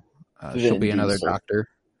cool. She'll be another doctor.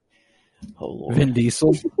 Oh Lord. Vin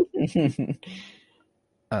Diesel,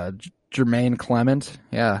 Jermaine Clement,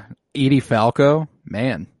 yeah, Edie Falco.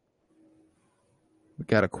 Man, we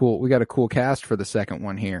got a cool cast for the second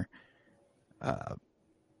one here.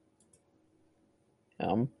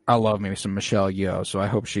 I love me some Michelle Yeoh, so I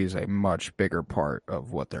hope she's a much bigger part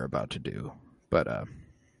of what they're about to do. But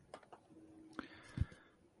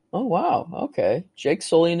Oh, wow. Okay. Jake,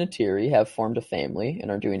 Sully, and Neytiri have formed a family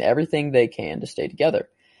and are doing everything they can to stay together.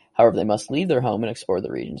 However, they must leave their home and explore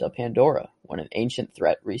the regions of Pandora when an ancient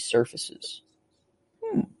threat resurfaces.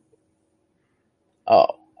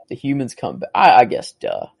 Oh, the humans come back. I guess,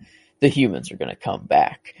 duh. The humans are going to come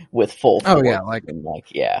back with full force. Oh yeah, like and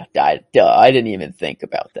yeah, duh. I didn't even think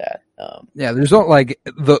about that. yeah. There's not like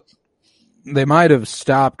they might have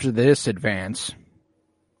stopped this advance,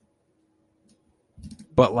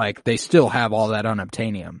 but like they still have all that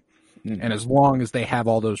unobtainium, and as long as they have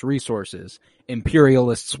all those resources,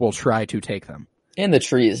 imperialists will try to take them. And the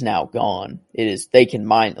tree is now gone. They can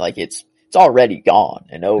mine, like it's already gone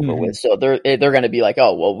and over with. So they're going to be like,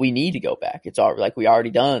 oh, well, we need to go back. It's all like we already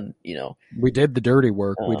done, We did the dirty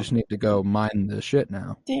work. We just need to go mine the shit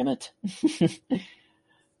now. Damn it.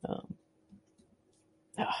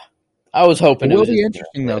 I was hoping it will be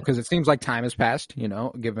interesting though, because it seems like time has passed,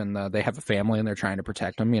 given they have a family and they're trying to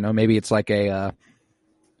protect them. Maybe it's like like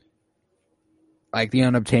the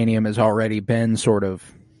unobtainium has already been sort of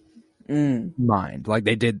mined. Like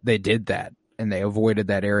they did that. And they avoided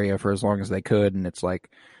that area for as long as they could. And it's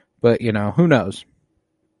like, but who knows?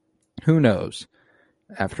 Who knows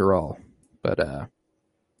after all? But,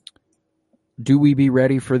 do we be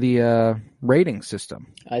ready for the, rating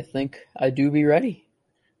system? I think I do be ready.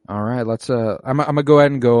 All right. Let's, I'm going to go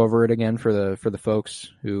ahead and go over it again for the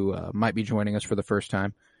folks who, might be joining us for the first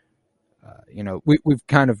time. We've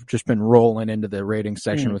kind of just been rolling into the rating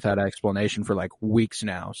section without explanation for like weeks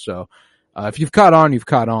now. So, if you've caught on, you've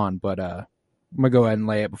caught on, but, I'm going to go ahead and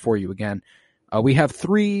lay it before you again. We have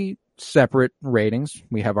 3 separate ratings.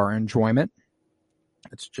 We have our enjoyment.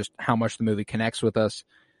 It's just how much the movie connects with us.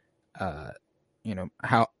 How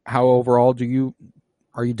overall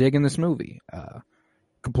are you digging this movie?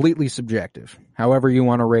 Completely subjective. However you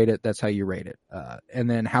want to rate it, that's how you rate it. And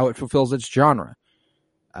then how it fulfills its genre.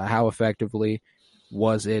 How effectively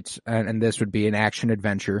was it, and this would be an action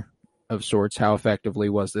adventure of sorts. How effectively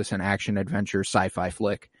was this an action adventure sci-fi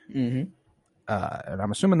flick? Mm-hmm. And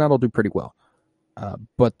I'm assuming that'll do pretty well.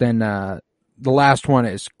 But then the last one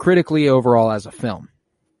is critically overall as a film.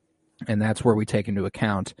 And that's where we take into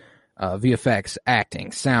account VFX,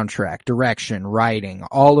 acting, soundtrack, direction, writing.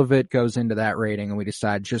 All of it goes into that rating, and we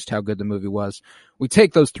decide just how good the movie was. We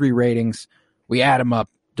take those 3 ratings, we add them up,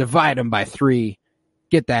 divide them by 3,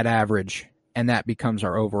 get that average, and that becomes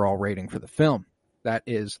our overall rating for the film. That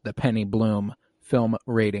is the Penny Bloom film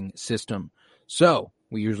rating system. So,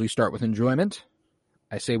 we usually start with enjoyment.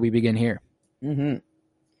 I say we begin here. Mm-hmm.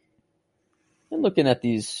 And looking at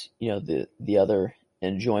these, the other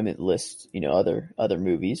enjoyment lists, other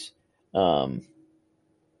movies. I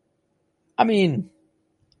mean,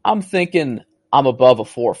 I'm thinking I'm above a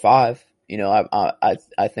 4 or 5.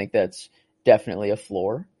 I think that's definitely a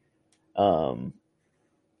floor. And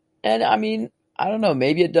I mean, I don't know.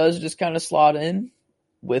 Maybe it does just kind of slot in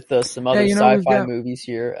with some other sci-fi movies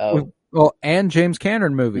here. Well, and James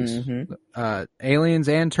Cameron movies. Mm-hmm. Aliens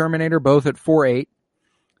and Terminator, both at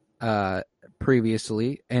 4.8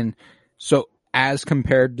 previously. And so as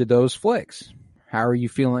compared to those flicks, how are you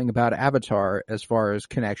feeling about Avatar as far as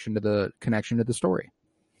connection to the story?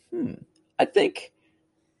 I think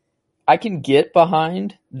I can get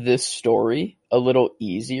behind this story a little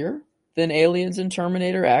easier than Aliens and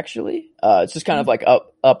Terminator, actually. It's just kind of like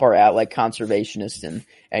up our alley, like conservationist and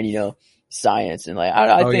science, and like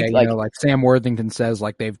I think like Sam Worthington says,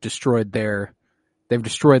 like they've destroyed their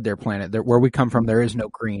planet. Where we come from, there is no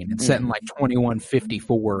green. It's set in like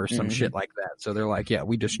 2154 or some shit like that. So they're like, yeah,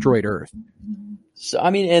 we destroyed Earth. So I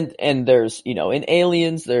mean, and there's in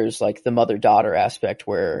Aliens, there's like the mother-daughter aspect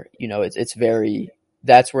where it's very,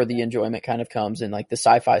 that's where the enjoyment kind of comes, and like the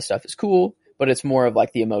sci-fi stuff is cool, but it's more of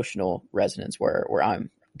like the emotional resonance where I'm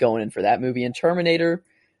going in for that movie. In Terminator,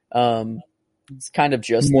 it's kind of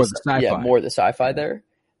just more the sci-fi there.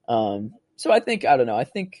 So I think, I don't know.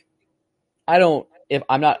 If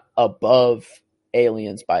I'm not above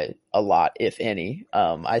Aliens by a lot, if any,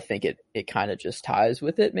 I think it kind of just ties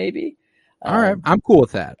with it maybe. All right. I'm cool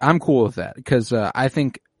with that. Because, I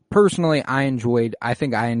think personally I enjoyed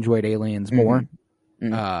Aliens more.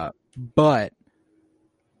 But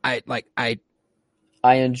I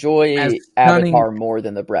enjoy Avatar more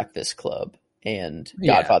than The Breakfast Club and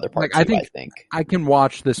Godfather Part 2, I think. I can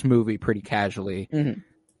watch this movie pretty casually,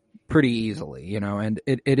 pretty easily, and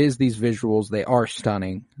it is these visuals. They are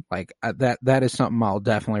stunning. Like that is something I'll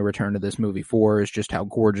definitely return to this movie for, is just how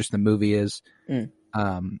gorgeous the movie is.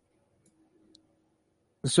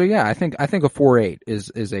 So yeah, I think a 4.8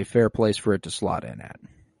 is a fair place for it to slot in at.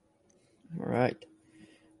 All right.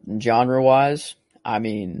 Genre wise, I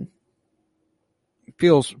mean,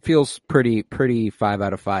 feels pretty 5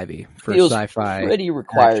 out of 5-y for feels sci-fi. pretty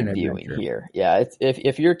required action viewing adventure. here. Yeah,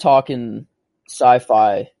 if you're talking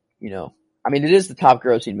sci-fi, I mean, it is the top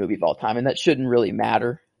grossing movie of all time, and that shouldn't really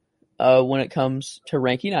matter when it comes to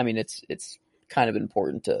ranking. I mean, it's kind of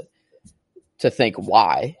important to think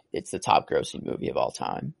why it's the top grossing movie of all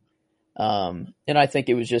time. And I think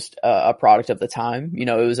it was just a product of the time. It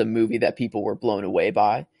was a movie that people were blown away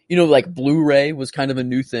by. Like Blu-ray was kind of a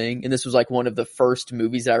new thing, and this was like one of the first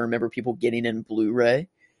movies that I remember people getting in Blu-ray,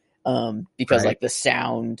 because like the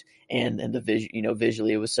sound and the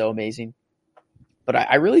visually it was so amazing. But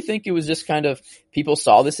I really think it was just kind of people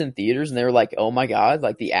saw this in theaters and they were like, oh my God,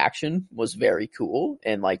 like the action was very cool.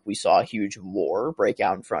 And like we saw a huge war break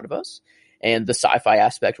out in front of us. And the sci-fi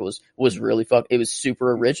aspect was really fun. It was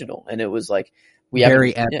super original. And it was like,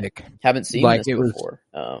 very epic. Haven't seen like this it before.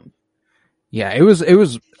 It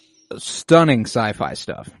was stunning sci-fi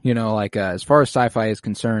stuff. Like as far as sci-fi is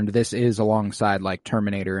concerned, this is alongside like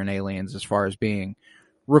Terminator and Aliens as far as being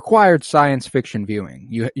required science fiction viewing.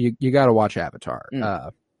 You got to watch Avatar.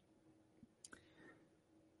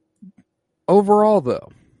 Overall,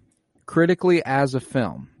 though, critically as a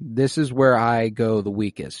film, this is where I go the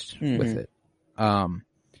weakest with it. Because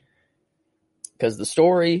the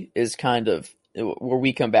story is kind of where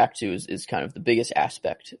we come back to is kind of the biggest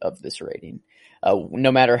aspect of this rating.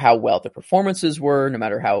 No matter how well the performances were, no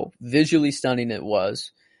matter how visually stunning it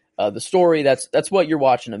was, the story, that's what you're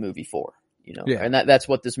watching a movie for. And that's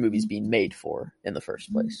what this movie's being made for in the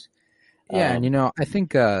first place. Yeah, and I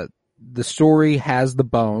think the story has the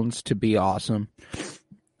bones to be awesome.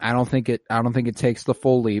 I don't think it takes the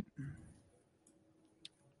full leap.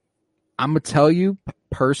 I'm gonna tell you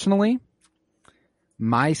personally,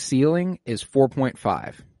 my ceiling is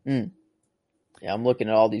 4.5. Yeah, I'm looking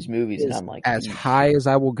at all these movies and I'm like, as high as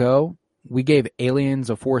I will go. We gave Aliens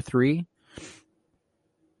a 4.3.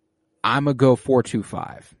 I'm gonna go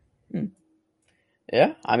 4.25.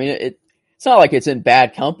 Yeah, I mean, it's not like it's in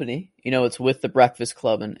bad company. It's with The Breakfast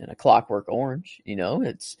Club and A Clockwork Orange.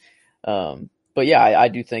 It's, but yeah, I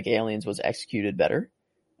do think Aliens was executed better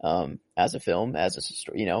as a film, as a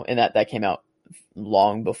story. And that came out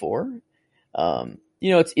long before.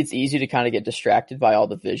 It's easy to kind of get distracted by all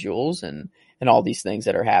the visuals and all these things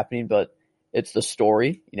that are happening, but it's the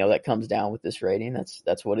story, that comes down with this rating.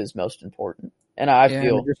 That's what is most important. And I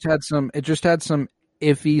feel it just had some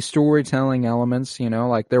iffy storytelling elements,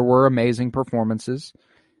 like there were amazing performances.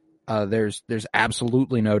 There's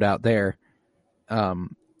absolutely no doubt there.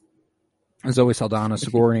 Zoe Saldana,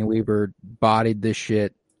 Sigourney Weaver bodied this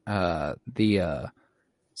shit. The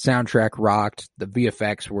soundtrack rocked. The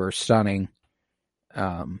VFX were stunning.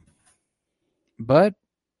 But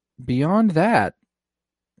beyond that,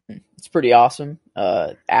 it's pretty awesome.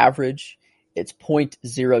 Average, it's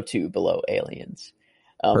 0.02 below Aliens.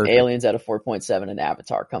 Aliens at a 4.7 and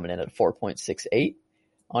Avatar coming in at a 4.68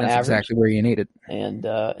 on That's average. Exactly where you need it. And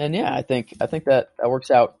yeah, I think that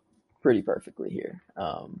works out pretty perfectly here.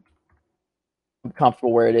 I'm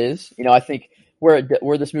comfortable where it is. I think where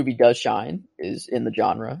this movie does shine is in the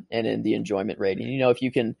genre and in the enjoyment rating. If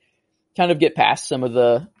you can kind of get past some of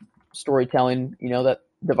the storytelling, that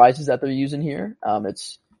devices that they're using here,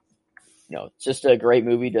 it's just a great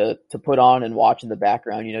movie to put on and watch in the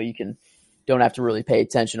background. You don't have to really pay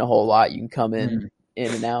attention a whole lot. You can come in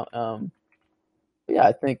and out. Yeah,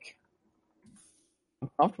 I think I'm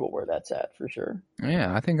comfortable where that's at for sure.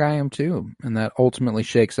 Yeah, I think I am too. And that ultimately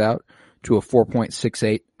shakes out to a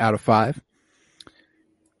 4.68 out of 5,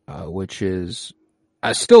 which is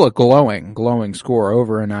still a glowing score,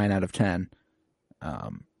 over a 9 out of 10.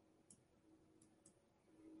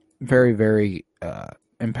 Very, very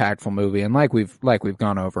impactful movie, and like we've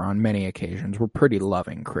gone over on many occasions, we're pretty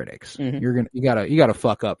loving critics. You gotta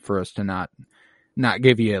fuck up for us to not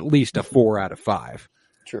give you at least a 4 out of 5.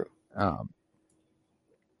 True.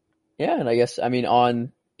 Yeah, and I guess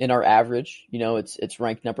in our average, it's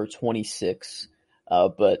ranked number 26,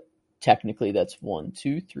 but technically that's 1,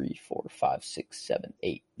 2, 3, 4, 5, 6, 7,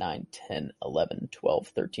 8, 9, 10, 11, 12,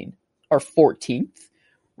 13, our 14th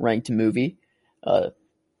ranked movie.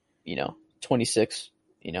 26.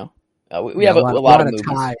 We have a lot of movies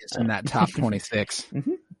ties in that top 26.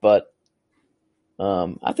 But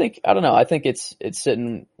I think it's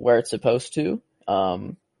sitting where it's supposed to.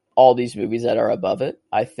 All these movies that are above it,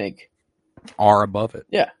 I think, are above it.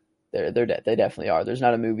 Yeah, they definitely are. There's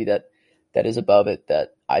not a movie that is above it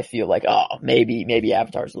that I feel like, oh, maybe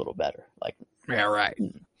Avatar's a little better. Like, yeah, right.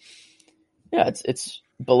 Yeah, it's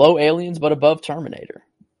below Aliens but above Terminator.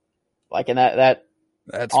 Like, and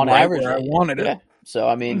that's on right average, where I wanted it. Yeah, So,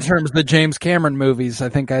 I In mean, terms of the James Cameron movies, I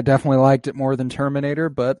think I definitely liked it more than Terminator,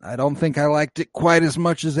 but I don't think I liked it quite as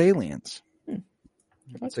much as Aliens.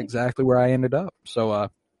 That's exactly where I ended up. So,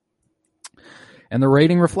 and the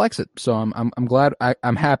rating reflects it. So I'm glad.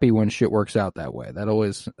 I'm happy when shit works out that way.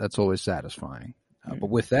 That's always satisfying. But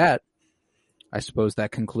with that, I suppose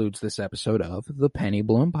that concludes this episode of the Penny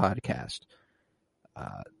Bloom Podcast,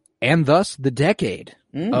 and thus the decade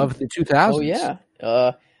of the 2000s. Oh yeah,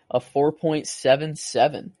 a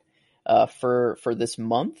 4.77 for this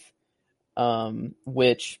month,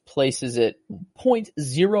 which places it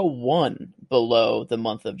 0.01 below the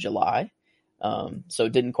month of July. So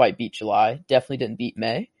it didn't quite beat July. Definitely didn't beat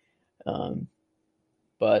May.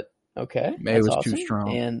 But okay, May that's was awesome. too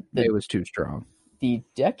strong. And May was too strong. The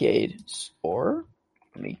decade score,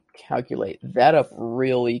 let me calculate that up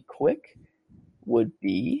really quick, would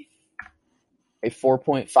be a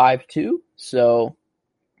 4.52. So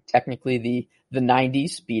technically the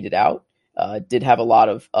 90s beat it out. Did have a lot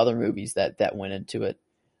of other movies that went into it.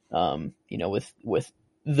 With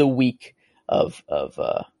the week of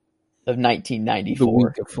 1994. The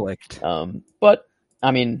week afflict. But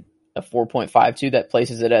I mean, a 4.52 that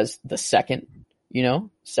places it as the second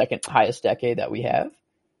highest decade that we have.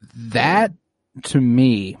 That to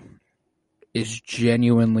me is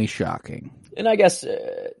genuinely shocking. And I guess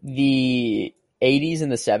the 80s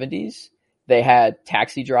and the 70s, they had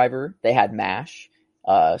Taxi Driver, they had MASH,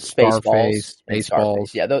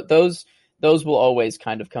 Spaceballs. Yeah, those will always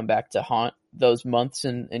kind of come back to haunt those months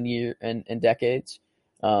and year and decades.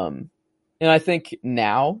 And I think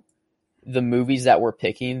now the movies that we're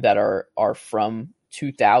picking that are from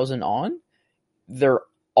 2000 on, they're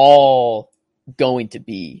all going to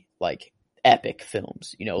be like epic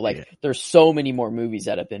films. There's so many more movies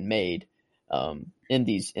that have been made in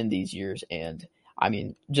these years, and I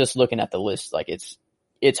mean, just looking at the list, like it's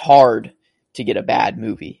hard to get a bad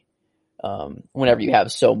movie whenever you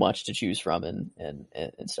have so much to choose from and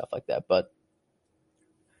stuff like that. But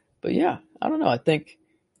yeah, I don't know. I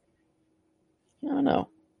don't know.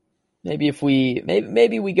 Maybe if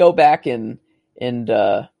maybe we go back and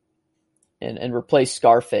replace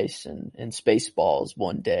Scarface and Spaceballs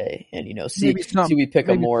one day, and see we pick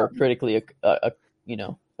a more critically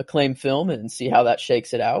acclaimed film and see how that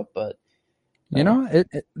shakes it out. But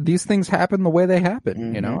these things happen the way they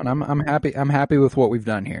happen, and I'm happy. I'm happy with what we've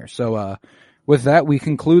done here. So with that, we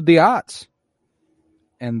conclude the odds,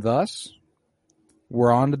 and thus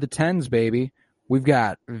we're on to the tens, baby. We've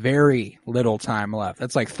got very little time left.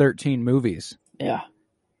 That's like 13 movies. Yeah.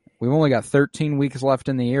 We've only got 13 weeks left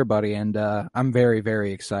in the year, buddy, and I'm very,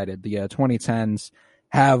 very excited. The 2010s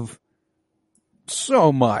have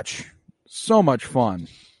so much fun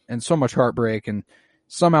and so much heartbreak, and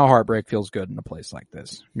somehow heartbreak feels good in a place like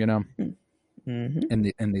this, in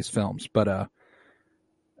these films. But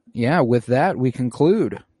yeah, with that, we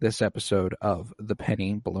conclude this episode of the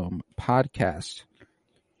Penny Bloom Podcast.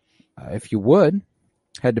 If you would,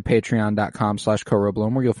 head to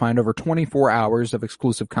patreon.com/CoroBloom, where you'll find over 24 hours of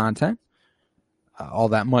exclusive content. All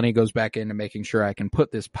that money goes back into making sure I can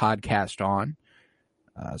put this podcast on.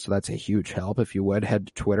 So that's a huge help. If you would, head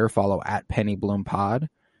to Twitter, follow @PennyBloomPod,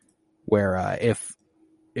 where if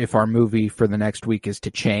our movie for the next week is to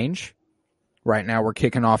change. Right now we're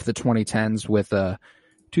kicking off the 2010s with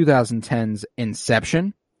 2010's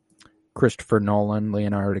Inception. Christopher Nolan,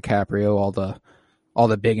 Leonardo DiCaprio, all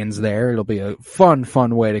the big uns there. It'll be a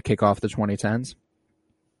fun way to kick off the 2010s.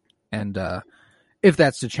 And if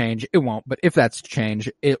that's to change, it won't. But if that's to change,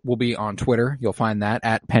 it will be on Twitter. You'll find that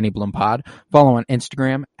 @PennyBloomPod. Follow on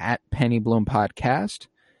Instagram @PennyBloomPodcast.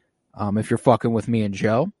 If you're fucking with me and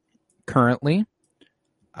Joe, currently,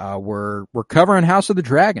 we're covering House of the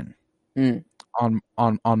Dragon on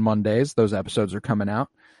Mondays. Those episodes are coming out.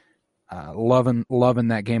 Loving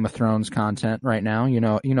that Game of Thrones content right now. You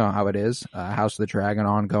know how it is. House of the Dragon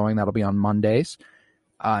ongoing. That'll be on Mondays.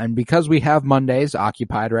 And because we have Mondays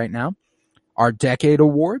occupied right now, our decade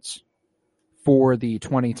awards for the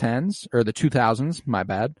 2010s or the 2000s, my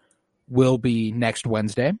bad, will be next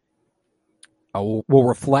Wednesday. We'll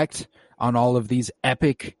reflect on all of these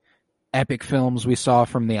epic films we saw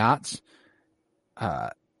from the aughts.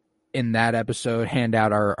 In that episode, hand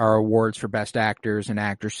out our awards for best actors and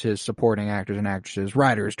actresses, supporting actors and actresses,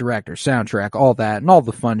 writers, directors, soundtrack, all that, and all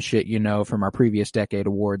the fun shit from our previous decade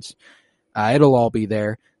awards. It'll all be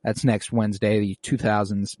there. That's next Wednesday, the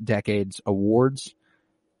 2000s Decades Awards.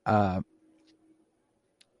 But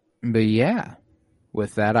yeah,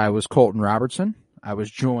 with that, I was Colton Robertson. I was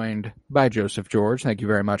joined by Joseph George. Thank you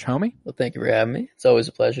very much, homie. Well, thank you for having me. It's always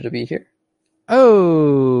a pleasure to be here.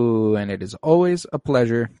 Oh, and it is always a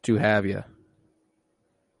pleasure to have you.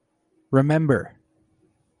 Remember,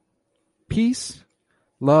 peace,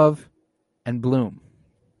 love, and bloom.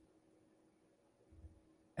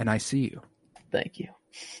 And I see you. Thank you.